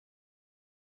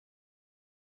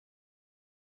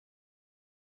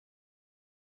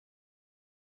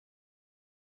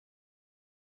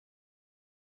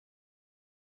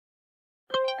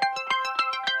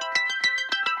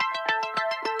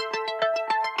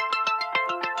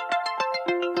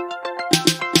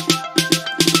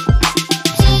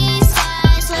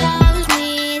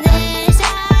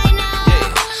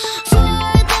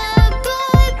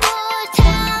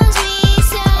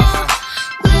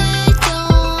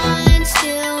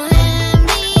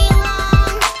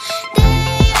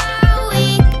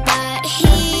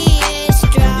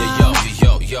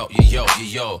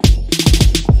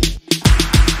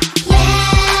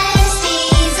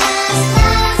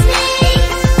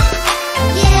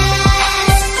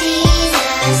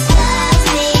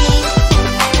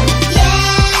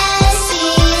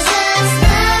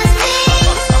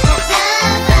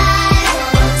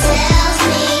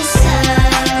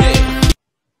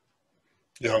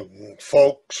Young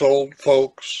folks, old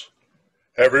folks,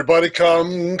 everybody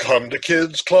come to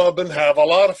Kids Club and have a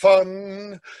lot of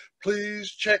fun. Please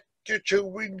check your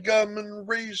chewing gum and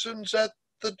raisins at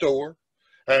the door,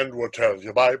 and we'll tell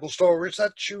you Bible stories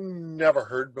that you never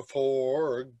heard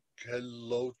before.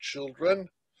 Hello, children.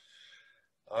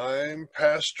 I'm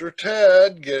Pastor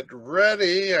Ted. Get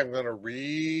ready. I'm going to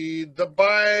read the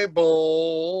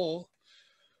Bible.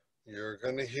 You're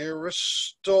going to hear a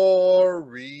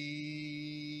story.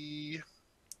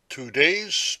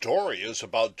 Today's story is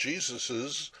about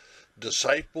Jesus's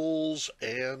disciples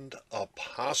and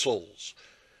apostles.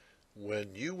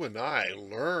 When you and I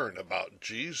learn about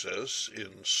Jesus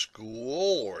in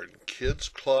school or in Kids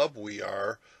Club, we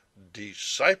are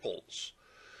disciples.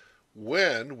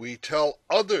 When we tell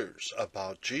others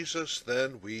about Jesus,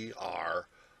 then we are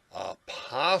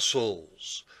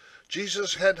apostles.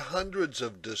 Jesus had hundreds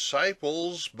of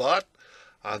disciples, but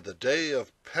on the day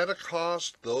of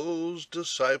Pentecost, those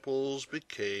disciples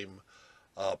became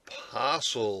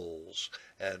apostles,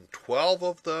 and 12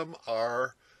 of them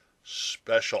are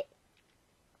special.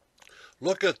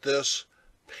 Look at this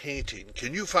painting.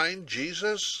 Can you find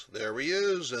Jesus? There he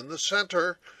is in the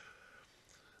center.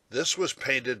 This was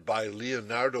painted by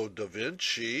Leonardo da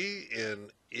Vinci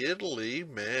in Italy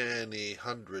many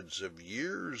hundreds of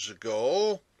years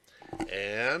ago,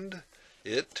 and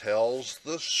it tells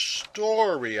the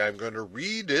story. I'm going to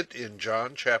read it in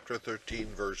John chapter 13,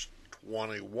 verse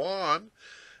 21.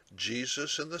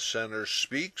 Jesus in the center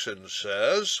speaks and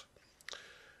says,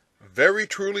 "Very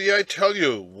truly I tell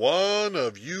you, one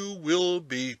of you will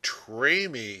betray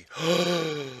me."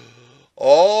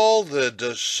 All the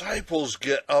disciples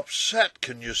get upset.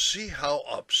 Can you see how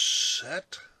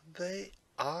upset they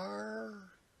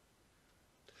are?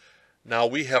 Now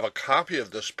we have a copy of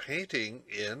this painting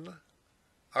in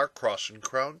our Cross and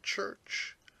Crown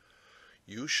Church.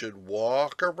 You should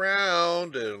walk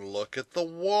around and look at the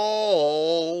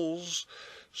walls.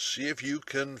 See if you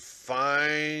can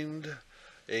find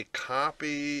a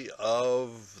copy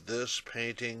of this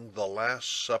painting, The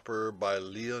Last Supper by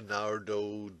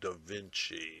Leonardo da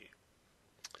Vinci.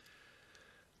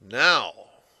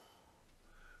 Now,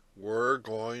 we're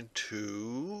going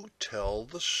to tell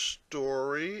the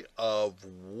story of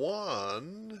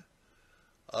one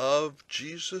of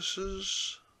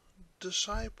Jesus's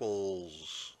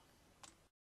disciples.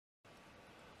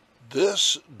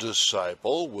 This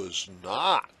disciple was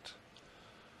not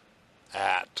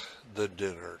at the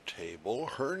dinner table.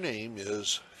 Her name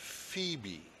is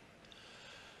Phoebe.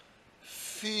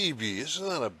 Phoebe, isn't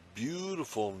that a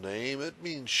beautiful name? It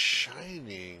means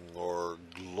shining or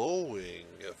glowing.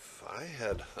 If I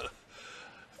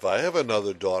have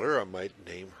another daughter, I might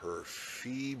name her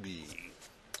Phoebe.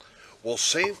 Well,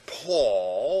 St.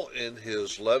 Paul, in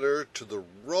his letter to the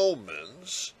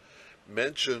Romans,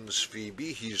 mentions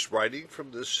Phoebe. He's writing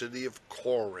from the city of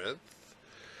Corinth,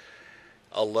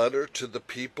 a letter to the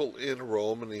people in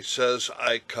Rome, and he says,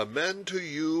 "I commend to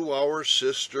you our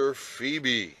sister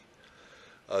Phoebe,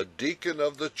 a deacon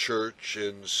of the church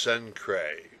in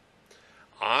Cenchreae.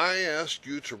 I ask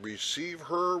you to receive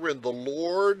her in the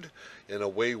Lord in a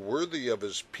way worthy of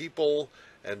his people,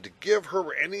 and to give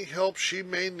her any help she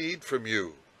may need from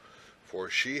you, for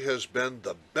she has been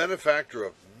the benefactor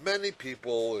of many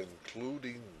people,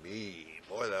 including me."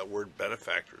 Boy, that word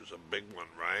benefactor is a big one,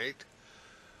 right?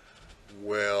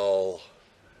 Well,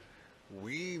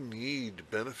 we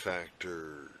need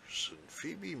benefactors, and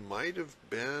Phoebe might have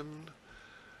been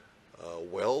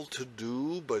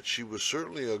well-to-do, but she was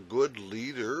certainly a good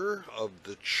leader of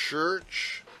the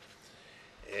church,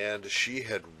 and she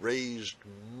had raised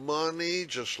money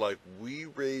just like we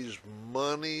raise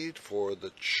money for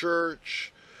the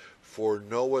church, for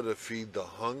Noah to feed the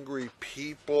hungry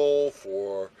people,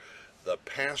 for the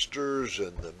pastors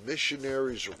and the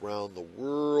missionaries around the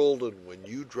world. And when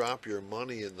you drop your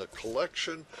money in the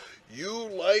collection, you,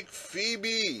 like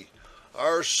Phoebe,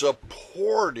 are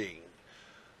supporting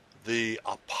the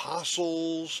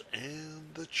apostles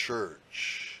and the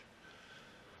church.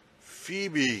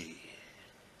 Phoebe,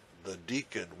 the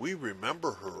deacon, we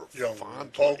remember her fondly.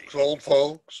 Young folks, old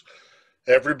folks,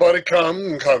 everybody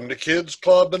come to Kids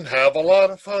Club and have a lot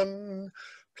of fun.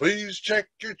 Please check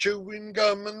your chewing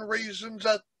gum and raisins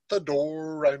at the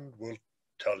door, and we'll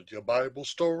tell you Bible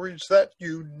stories that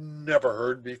you never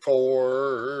heard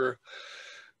before.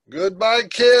 Goodbye,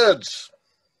 kids.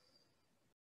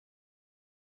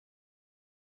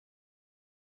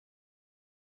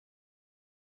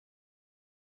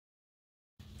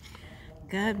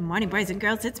 Good morning, boys and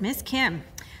girls. It's Miss Kim.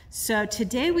 So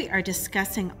today we are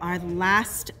discussing our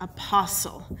last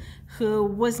apostle, who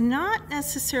was not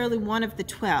necessarily one of the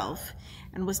 12,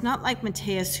 and was not like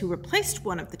Matthias, who replaced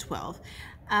one of the 12,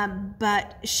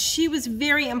 but she was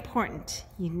very important.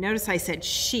 You notice I said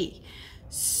she.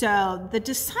 So the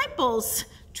disciples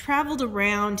traveled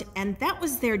around, and that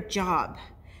was their job.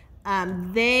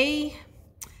 They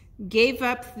gave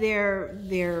up their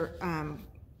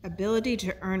ability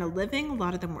to earn a living. A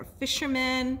lot of them were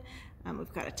fishermen.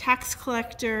 We've got a tax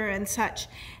collector and such.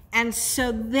 And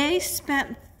so they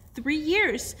spent 3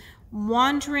 years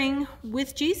wandering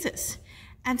with Jesus.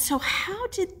 And so how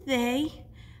did they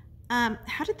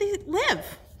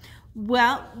live?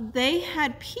 Well, they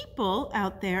had people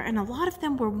out there, and a lot of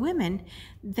them were women,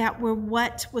 that were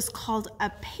what was called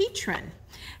a patron.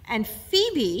 And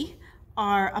Phoebe,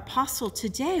 our apostle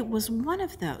today, was one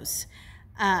of those.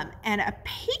 And a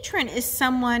patron is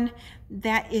someone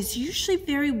that is usually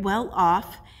very well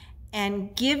off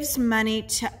and gives money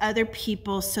to other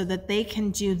people so that they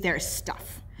can do their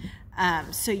stuff.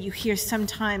 So you hear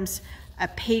sometimes a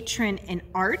patron in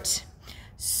art.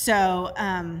 So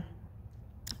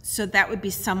that would be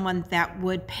someone that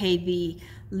would pay the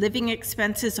living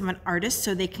expenses of an artist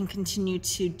so they can continue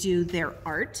to do their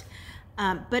art.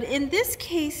 But in this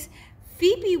case,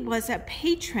 Phoebe was a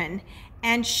patron,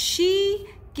 and she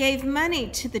gave money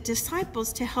to the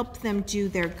disciples to help them do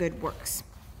their good works.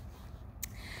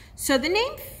 So the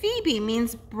name Phoebe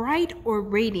means bright or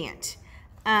radiant.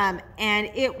 And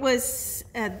it was,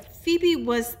 Phoebe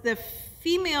was the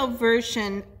female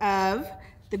version of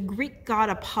the Greek god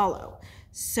Apollo.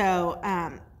 So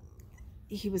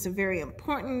he was a very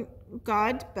important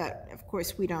god, but of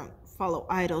course we don't follow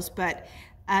idols, but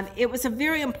it was a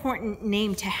very important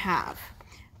name to have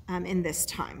in this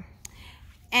time.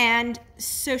 And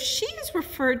so she is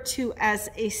referred to as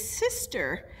a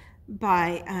sister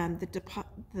by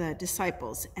the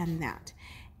disciples and that.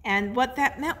 And what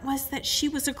that meant was that she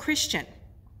was a Christian.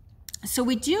 So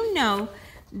we do know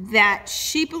that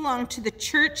she belonged to the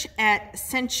church at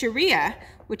Cenchrea,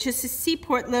 which is a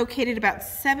seaport located about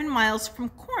 7 miles from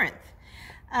Corinth.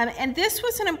 And this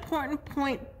was an important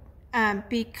point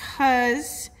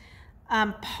because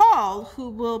Paul, who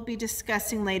we'll be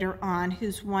discussing later on,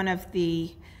 who's one of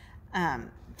the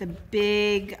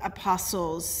big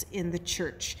apostles in the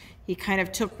church, he kind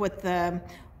of took what the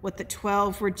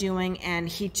 12 were doing, and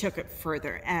he took it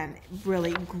further and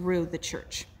really grew the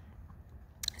church.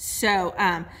 So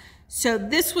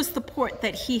this was the port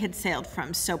that he had sailed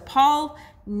from. So Paul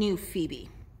knew Phoebe.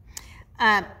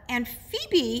 And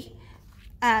Phoebe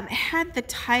had the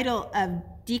title of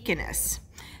deaconess.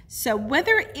 So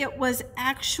whether it was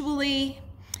actually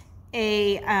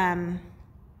an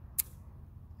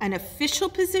official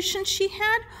position she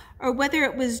had, or whether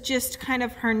it was just kind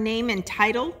of her name and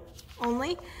title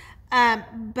only,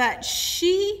 but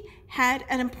she had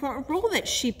an important role that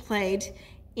she played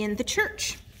in the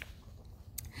church.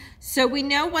 So we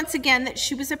know once again that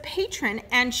she was a patron,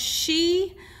 and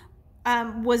she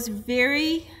was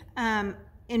very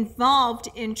involved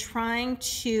in trying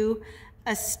to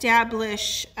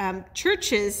establish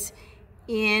churches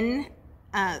in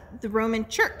the Roman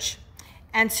church.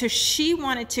 And so she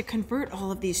wanted to convert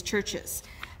all of these churches.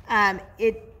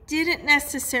 It didn't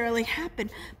necessarily happen,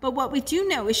 but what we do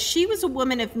know is she was a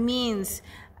woman of means,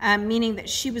 meaning that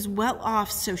she was well off,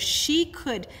 so she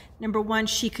could, number one,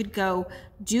 she could go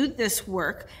do this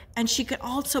work, and she could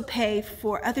also pay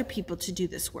for other people to do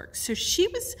this work. So she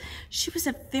was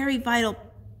a very vital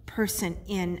person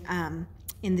in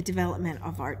the development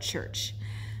of our church.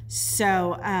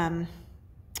 So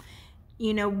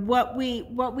you know, what we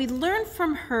learn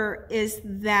from her is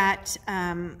that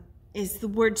is the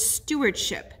word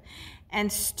stewardship.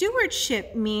 And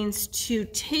stewardship means to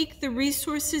take the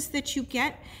resources that you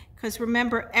get, because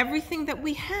remember, everything that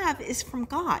we have is from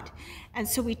God. And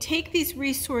so we take these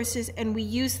resources and we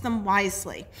use them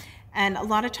wisely. And a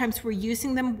lot of times we're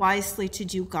using them wisely to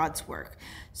do God's work.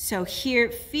 So here,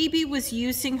 Phoebe was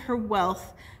using her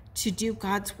wealth to do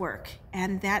God's work,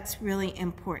 and that's really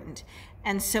important.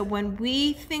 And so when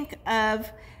we think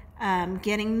of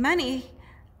getting money,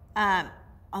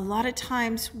 a lot of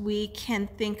times we can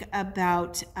think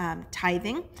about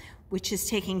tithing, which is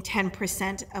taking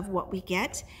 10% of what we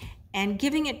get and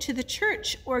giving it to the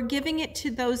church or giving it to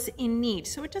those in need.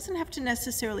 So it doesn't have to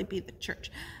necessarily be the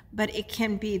church, but it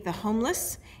can be the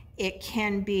homeless. It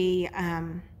can be,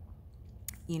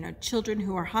 you know, children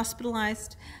who are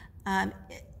hospitalized,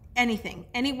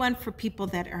 anyone for people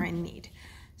that are in need.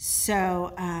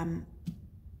 So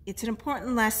it's an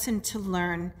important lesson to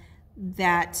learn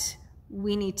that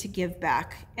we need to give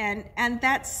back. And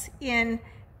that's in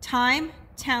time,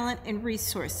 talent, and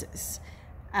resources.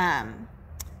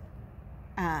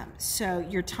 So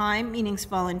your time, meaning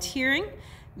volunteering,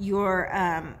 your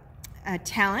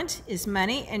talent is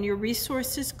money, and your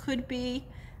resources could be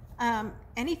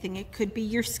anything. It could be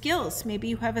your skills. Maybe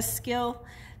you have a skill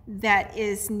that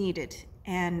is needed,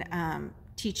 and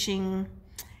teaching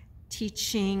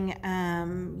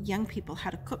young people how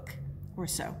to cook or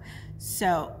so.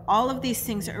 So all of these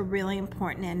things are really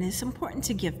important, and it's important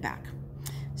to give back.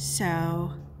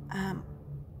 So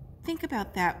think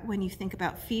about that when you think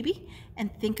about Phoebe,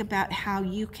 and think about how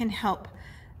you can help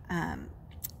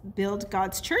build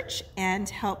God's church and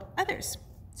help others.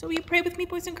 So will you pray with me,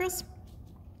 boys and girls?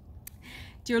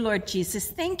 Dear Lord Jesus,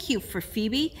 thank you for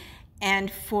Phoebe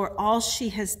and for all she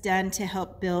has done to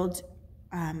help build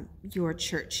your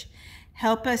church.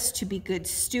 Help us to be good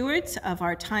stewards of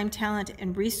our time, talent,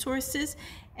 and resources,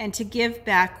 and to give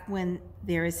back when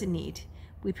there is a need.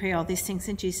 We pray all these things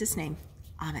in Jesus' name.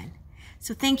 Amen.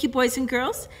 So thank you, boys and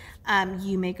girls.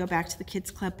 You may go back to the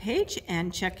Kids Club page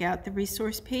and check out the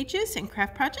resource pages and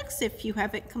craft projects if you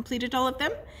haven't completed all of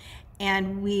them.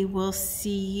 And we will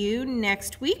see you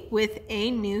next week with a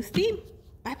new theme.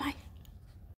 Bye-bye.